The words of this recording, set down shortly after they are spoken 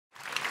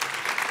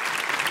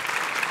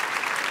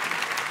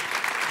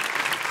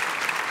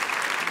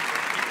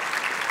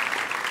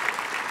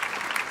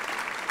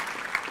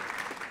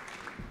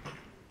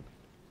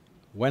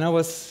When I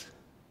was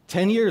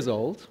 10 years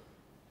old,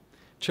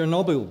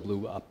 Chernobyl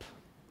blew up.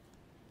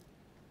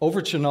 Over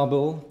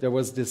Chernobyl, there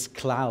was this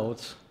cloud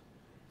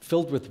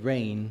filled with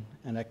rain,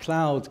 and a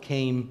cloud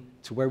came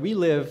to where we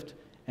lived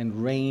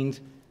and rained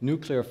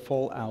nuclear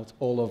fallout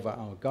all over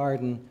our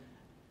garden,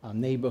 our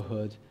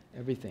neighborhood,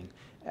 everything.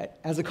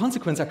 As a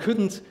consequence, I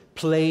couldn't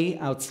play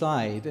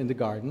outside in the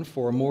garden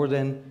for more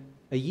than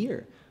a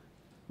year.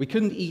 We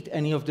couldn't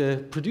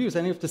produce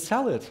any of the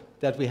salad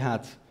that we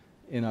had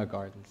in our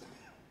gardens.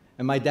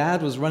 And my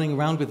dad was running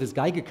around with his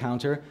Geiger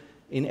counter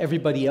in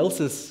everybody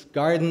else's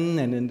garden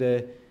and in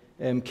the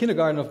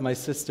kindergarten of my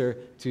sister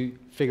to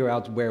figure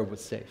out where it was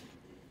safe.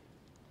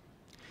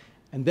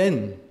 And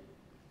then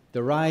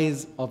the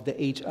rise of the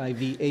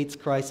HIV/AIDS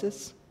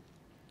crisis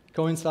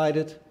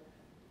coincided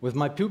with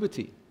my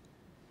puberty.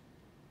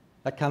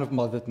 That kind of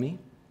bothered me,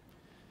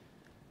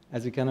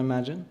 as you can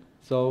imagine.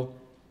 So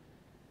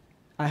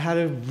I had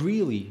a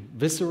really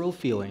visceral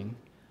feeling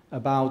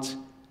about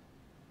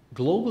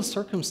global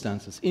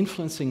circumstances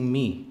influencing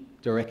me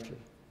directly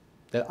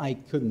that I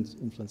couldn't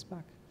influence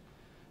back.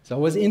 So I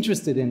was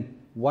interested in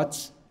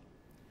what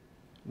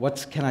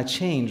can I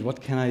change, what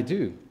can I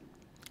do?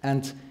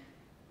 And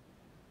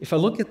if I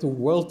look at the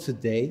world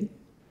today,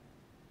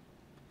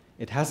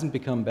 it hasn't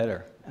become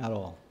better at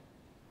all.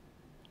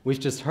 We've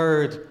just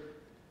heard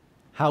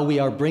how we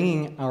are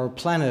bringing our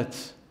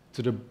planet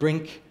to the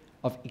brink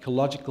of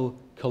ecological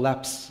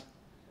collapse,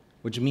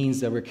 which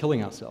means that we're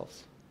killing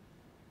ourselves.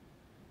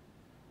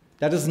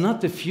 That is not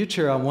the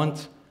future I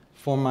want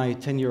for my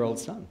 10-year-old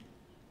son.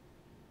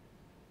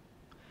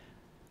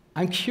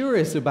 I'm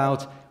curious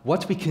about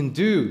what we can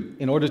do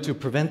in order to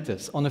prevent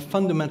this on a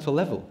fundamental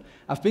level.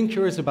 I've been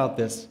curious about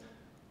this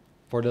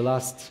for the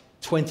last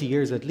 20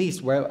 years at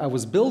least, where I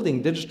was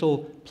building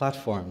digital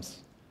platforms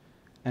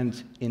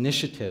and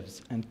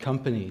initiatives and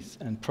companies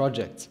and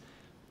projects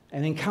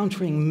and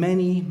encountering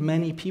many,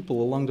 many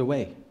people along the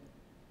way.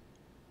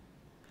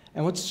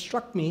 And what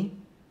struck me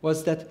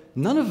was that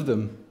none of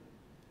them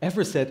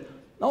ever said,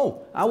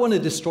 "Oh, I want to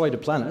destroy the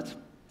planet,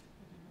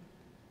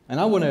 and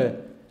I want to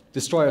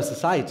destroy our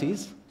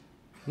societies."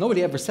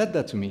 Nobody ever said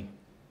that to me.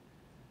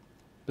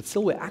 But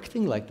still we're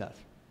acting like that.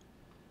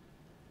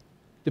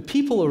 The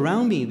people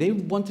around me, they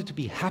wanted to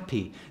be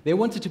happy. They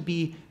wanted to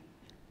be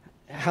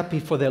happy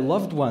for their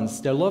loved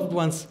ones. Their loved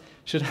ones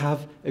should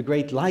have a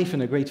great life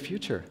and a great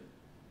future.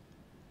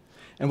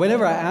 And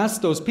whenever I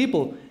asked those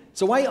people,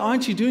 "So why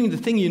aren't you doing the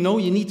thing you know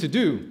you need to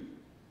do?"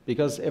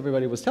 Because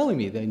everybody was telling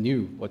me they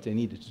knew what they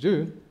needed to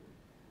do.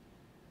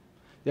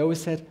 They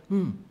always said,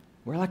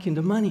 "We're lacking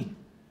the money.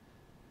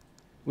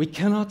 We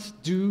cannot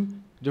do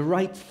the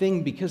right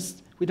thing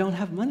because we don't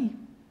have money."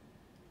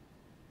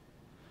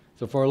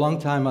 So for a long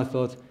time I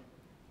thought,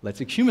 let's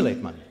accumulate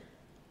money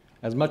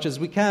as much as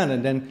we can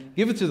and then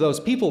give it to those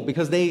people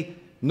because they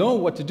know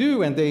what to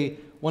do and they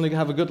want to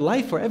have a good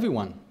life for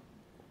everyone.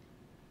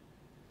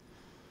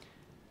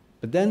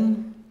 But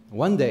then,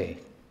 one day,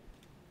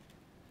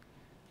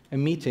 a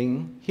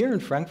meeting here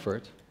in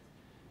Frankfurt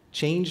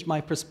changed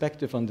my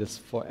perspective on this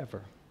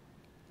forever.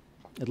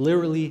 It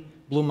literally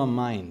blew my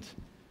mind.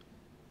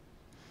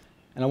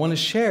 And I want to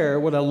share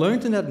what I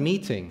learned in that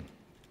meeting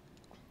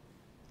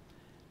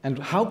and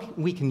how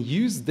we can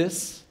use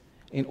this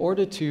in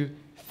order to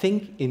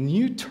think in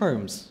new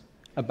terms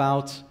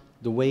about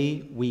the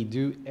way we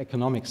do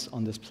economics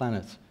on this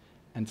planet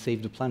and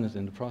save the planet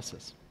in the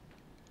process.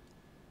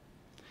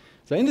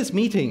 So in this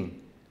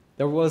meeting,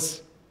 there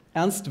was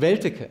Ernst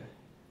Welteke.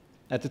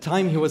 At the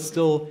time, he was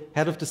still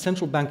head of the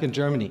central bank in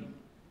Germany.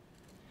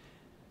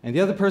 And the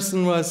other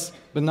person was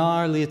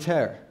Bernard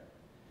Lietaer.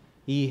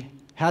 He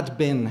had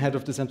been head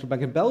of the central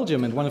bank in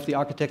Belgium and one of the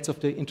architects of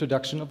the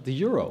introduction of the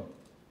euro.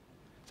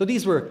 So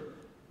these were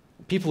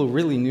people who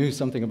really knew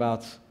something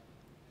about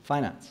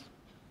finance.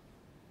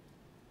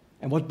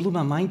 And what blew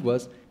my mind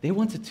was they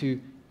wanted to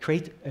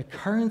create a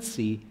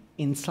currency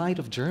inside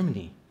of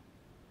Germany,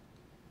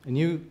 a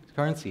new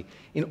currency,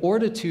 in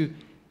order to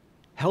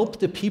help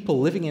the people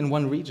living in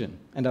one region.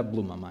 And that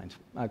blew my mind.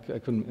 I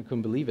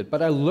couldn't believe it.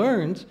 But I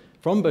learned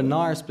from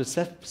Bernard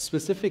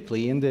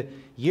specifically in the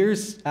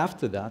years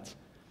after that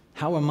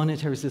how a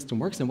monetary system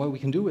works and what we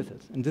can do with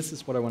it. And this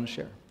is what I want to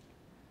share.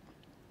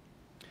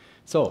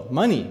 So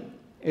money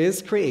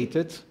is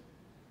created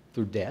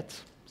through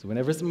debt. So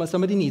whenever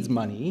somebody needs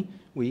money,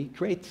 we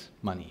create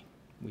money.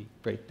 We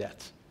create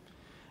debt.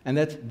 And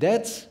that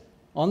debt,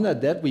 on that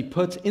debt, we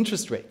put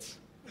interest rates.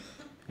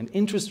 And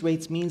interest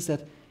rates means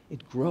that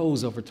it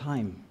grows over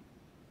time.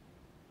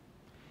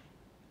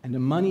 And the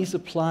money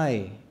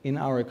supply in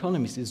our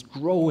economies is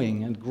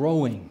growing and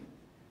growing.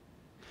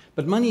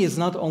 But money is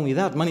not only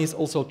that, money is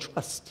also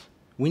trust.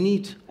 We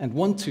need and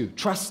want to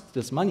trust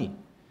this money.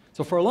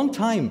 So for a long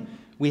time,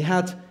 we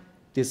had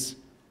this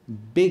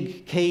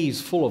big caves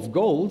full of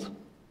gold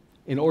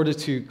in order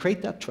to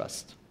create that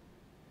trust.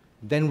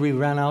 Then we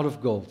ran out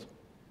of gold.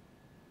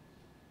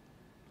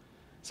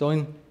 So in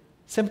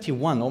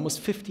 1971, almost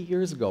 50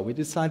 years ago, we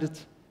decided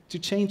to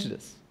change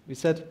this. We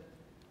said,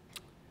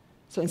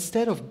 so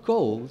instead of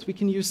gold, we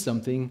can use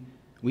something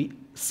we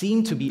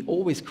seem to be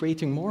always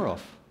creating more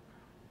of?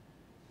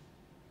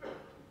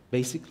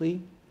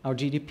 Basically, our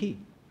GDP.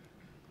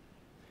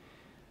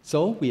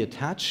 So we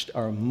attached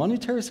our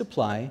monetary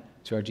supply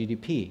to our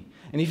GDP.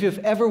 And if you've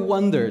ever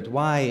wondered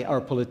why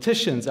our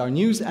politicians, our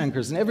news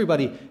anchors, and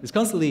everybody is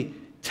constantly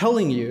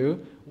telling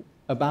you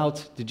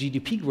about the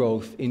GDP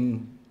growth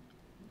in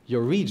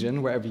your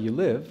region, wherever you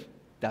live,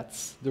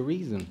 that's the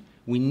reason.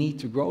 We need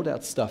to grow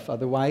that stuff,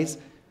 otherwise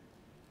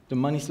the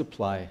money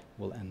supply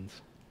will end.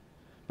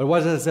 But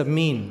what does that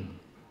mean?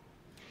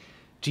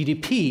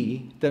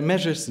 GDP that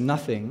measures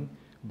nothing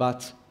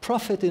but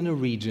profit in a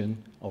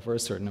region over a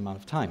certain amount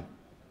of time.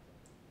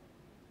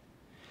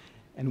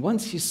 And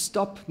once you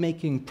stop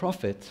making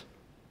profit,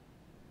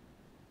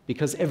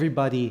 because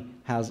everybody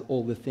has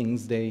all the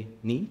things they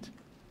need,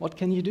 what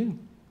can you do?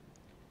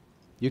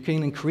 You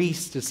can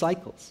increase the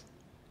cycles.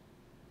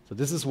 So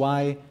this is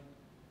why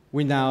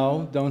we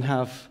now don't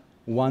have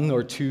 1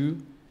 or 2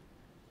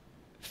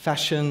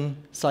 fashion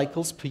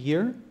cycles per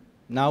year.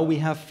 Now we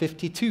have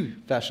 52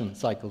 fashion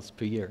cycles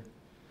per year.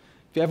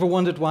 If you ever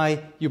wondered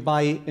why you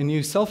buy a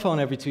new cell phone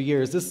every 2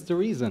 years, this is the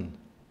reason.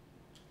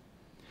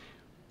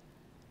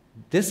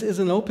 This is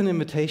an open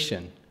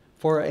invitation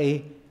for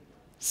a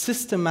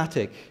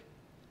systematic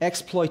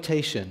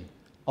exploitation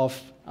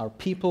of our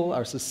people,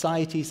 our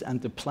societies,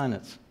 and the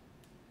planet.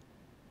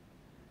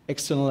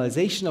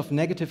 Externalization of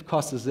negative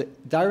costs is a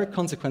direct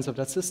consequence of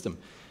that system.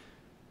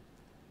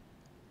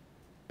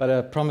 But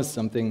I promised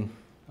something.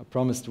 I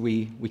promised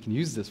we can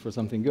use this for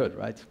something good,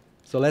 right?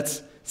 So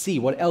let's see,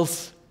 what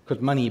else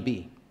could money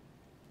be?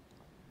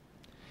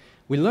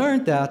 We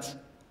learned that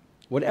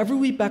whatever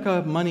we back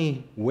our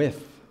money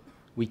with,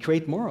 we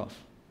create more of.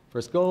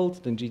 First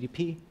gold, then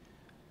GDP.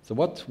 So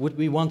what would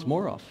we want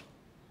more of?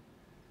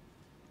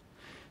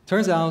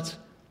 Turns out,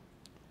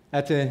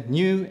 at the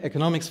New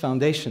Economics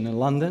Foundation in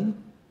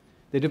London,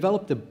 they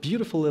developed a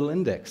beautiful little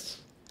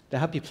index, the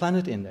Happy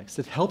Planet Index,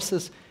 that helps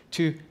us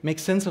to make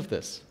sense of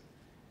this.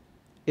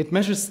 It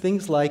measures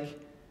things like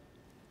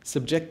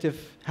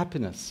subjective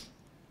happiness,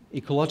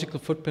 ecological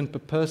footprint per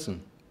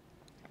person,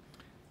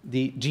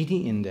 the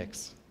Gini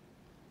index,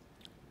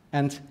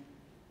 and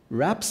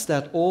wraps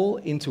that all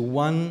into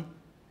one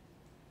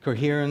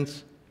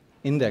coherent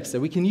index that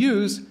we can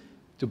use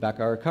to back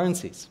our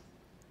currencies.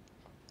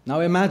 Now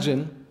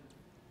imagine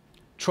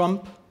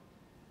Trump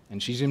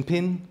and Xi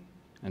Jinping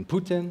and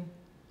Putin,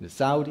 the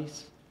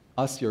Saudis,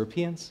 us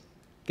Europeans,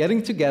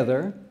 getting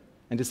together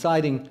and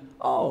deciding,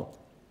 oh,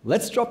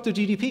 let's drop the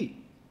GDP.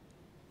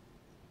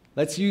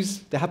 Let's use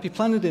the Happy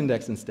Planet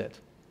Index instead.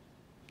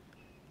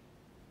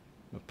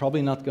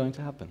 Probably not going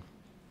to happen.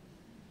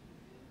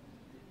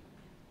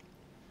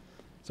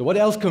 So what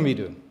else can we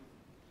do?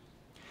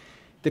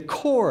 The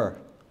core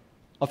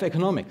of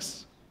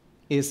economics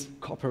is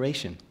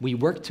cooperation. We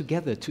work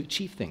together to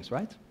achieve things,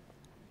 right?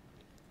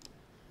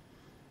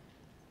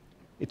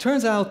 It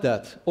turns out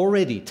that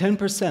already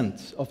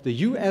 10% of the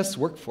US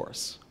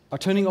workforce are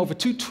turning over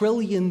 $2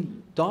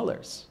 trillion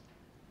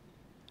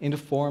in the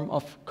form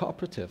of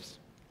cooperatives.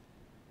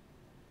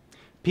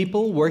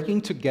 People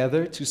working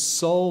together to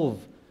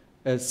solve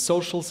a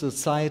social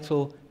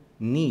societal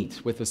need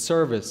with a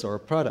service or a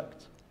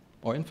product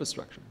or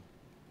infrastructure.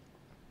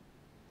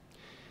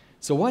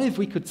 So what if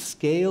we could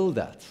scale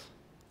that?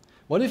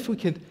 What if we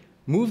could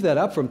move that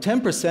up from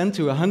 10%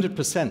 to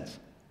 100%?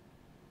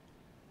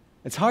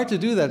 It's hard to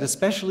do that,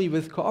 especially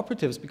with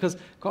cooperatives, because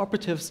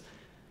cooperatives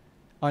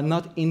are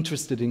not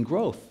interested in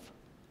growth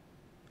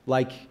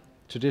like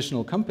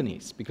traditional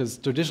companies, because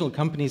traditional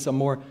companies are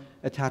more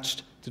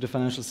attached to the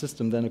financial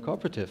system than a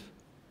cooperative.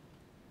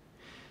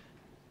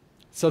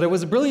 So there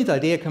was a brilliant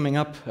idea coming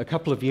up a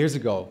couple of years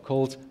ago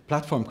called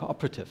platform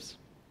cooperatives,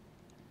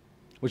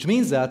 which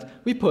means that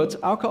we put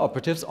our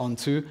cooperatives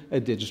onto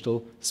a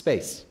digital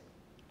space,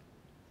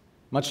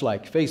 much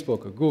like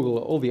Facebook or Google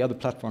or all the other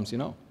platforms you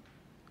know.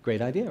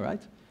 Great idea,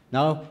 right?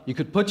 Now you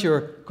could put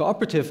your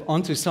cooperative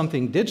onto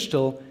something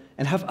digital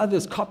and have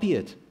others copy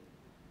it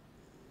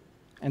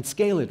and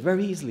scale it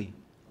very easily.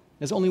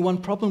 There's only one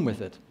problem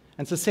with it.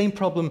 And it's the same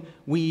problem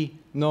we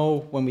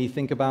know when we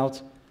think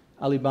about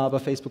Alibaba,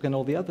 Facebook, and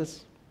all the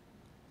others.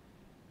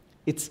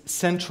 It's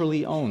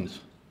centrally owned.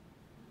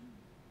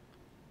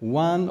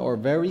 One or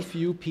very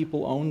few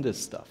people own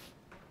this stuff.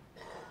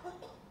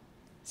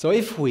 So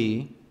if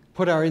we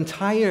put our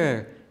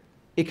entire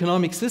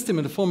economic system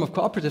in the form of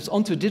cooperatives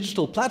onto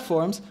digital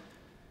platforms,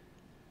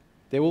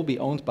 they will be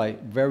owned by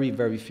very,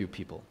 very few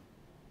people.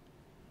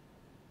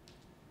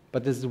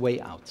 But there's a way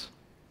out.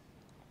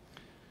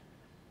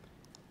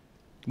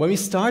 When we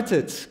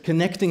started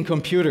connecting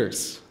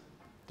computers,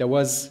 there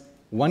was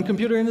one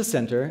computer in the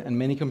center and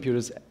many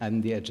computers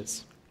on the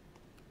edges.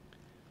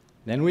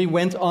 Then we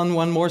went on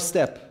one more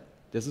step.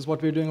 This is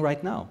what we're doing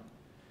right now.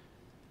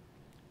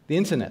 The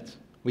internet.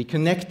 We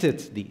connected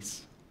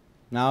these.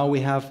 Now we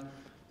have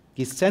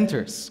these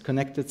centers,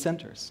 connected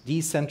centers,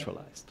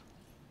 decentralized.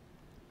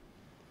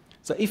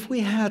 So if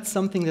we had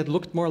something that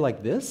looked more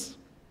like this,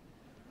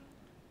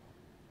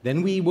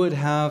 then we would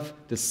have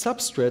the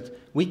substrate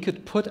we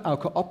could put our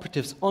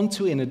cooperatives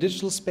onto in a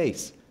digital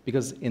space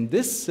because in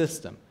this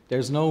system,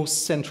 there's no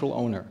central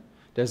owner.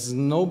 There's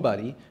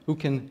nobody who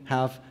can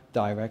have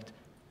direct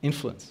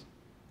influence.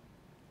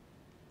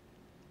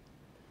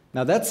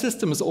 Now, that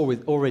system is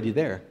already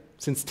there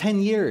since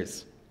 10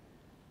 years.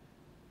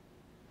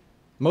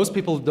 Most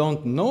people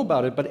don't know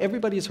about it, but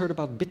everybody's heard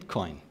about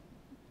Bitcoin.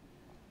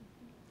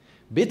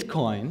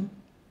 Bitcoin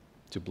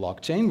to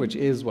blockchain, which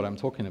is what I'm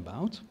talking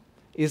about,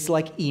 is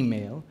like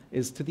email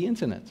is to the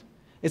internet.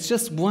 It's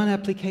just one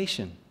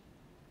application.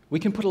 We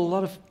can put a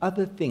lot of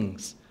other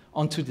things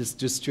onto this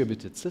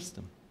distributed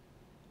system.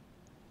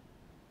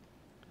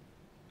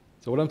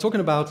 So what I'm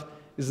talking about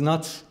is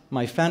not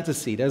my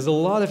fantasy. There's a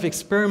lot of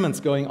experiments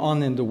going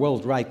on in the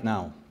world right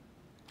now.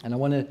 And I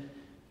want to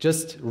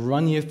just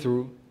run you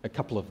through a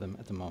couple of them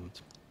at the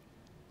moment.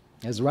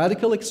 There's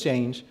Radical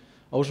Exchange,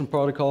 Ocean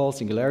Protocol,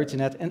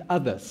 SingularityNet, and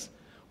others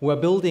who are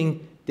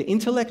building the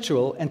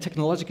intellectual and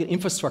technological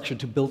infrastructure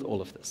to build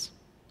all of this.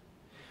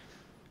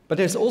 But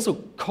there's also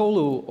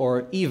Colu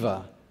or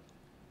EVA,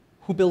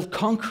 who build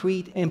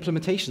concrete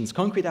implementations,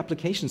 concrete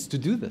applications to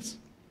do this.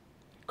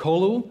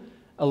 Colu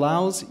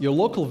allows your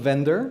local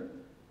vendor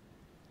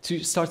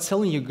to start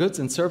selling you goods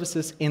and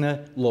services in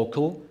a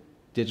local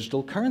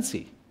digital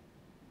currency.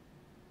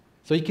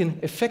 So you can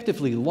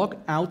effectively log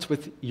out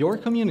with your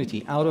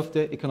community out of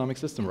the economic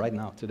system right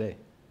now, today.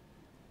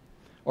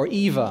 Or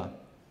EVA,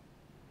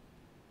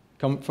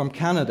 from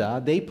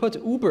Canada, they put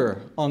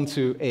Uber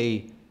onto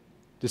a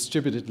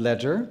distributed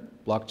ledger,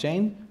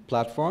 blockchain,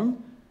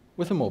 platform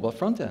with a mobile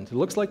front end. It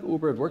looks like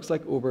Uber, it works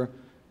like Uber,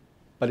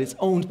 but it's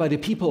owned by the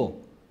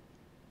people.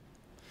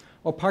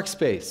 Or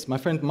Parkspace, my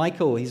friend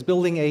Michael, he's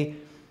building a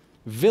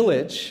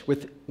village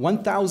with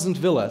 1,000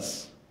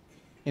 villas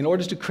in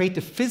order to create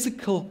the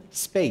physical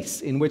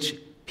space in which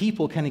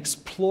people can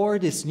explore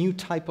this new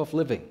type of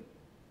living.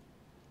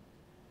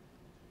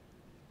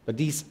 But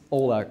these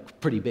all are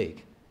pretty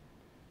big.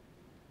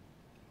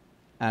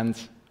 And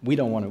we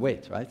don't want to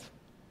wait, right?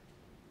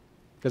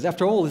 Because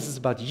after all, this is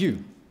about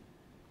you,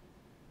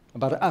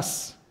 about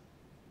us.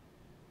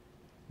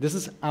 This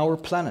is our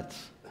planet.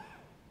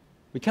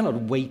 We cannot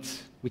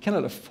wait. We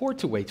cannot afford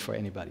to wait for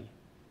anybody.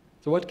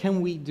 So what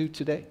can we do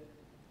today?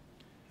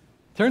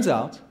 Turns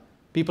out,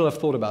 people have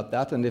thought about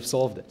that and they've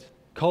solved it.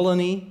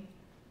 Colony,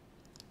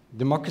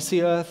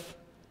 Democracy Earth,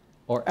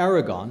 or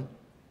Aragon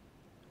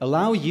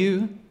allow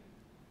you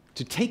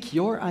to take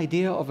your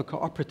idea of a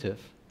cooperative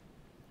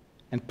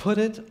and put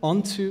it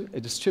onto a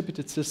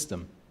distributed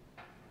system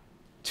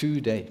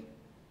today.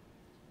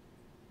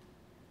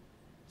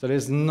 So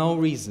there's no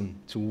reason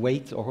to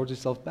wait or hold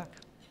yourself back.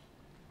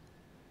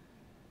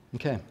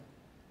 Okay.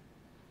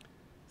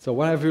 So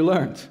what have we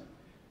learned?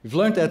 We've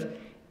learned that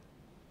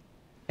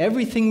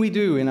everything we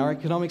do in our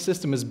economic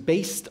system is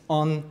based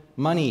on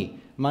money,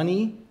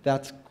 money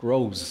that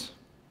grows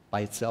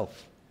by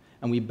itself.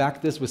 And we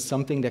back this with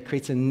something that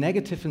creates a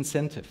negative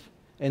incentive,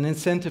 an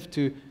incentive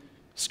to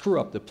screw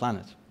up the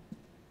planet.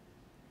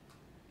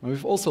 And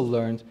we've also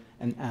learned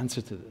an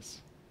answer to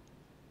this.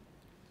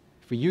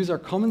 If we use our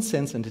common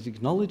sense and the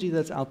technology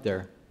that's out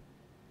there,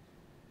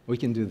 we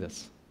can do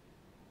this.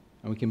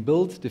 And we can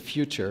build the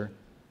future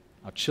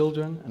our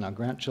children and our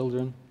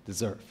grandchildren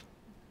deserve.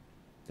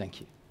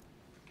 Thank you.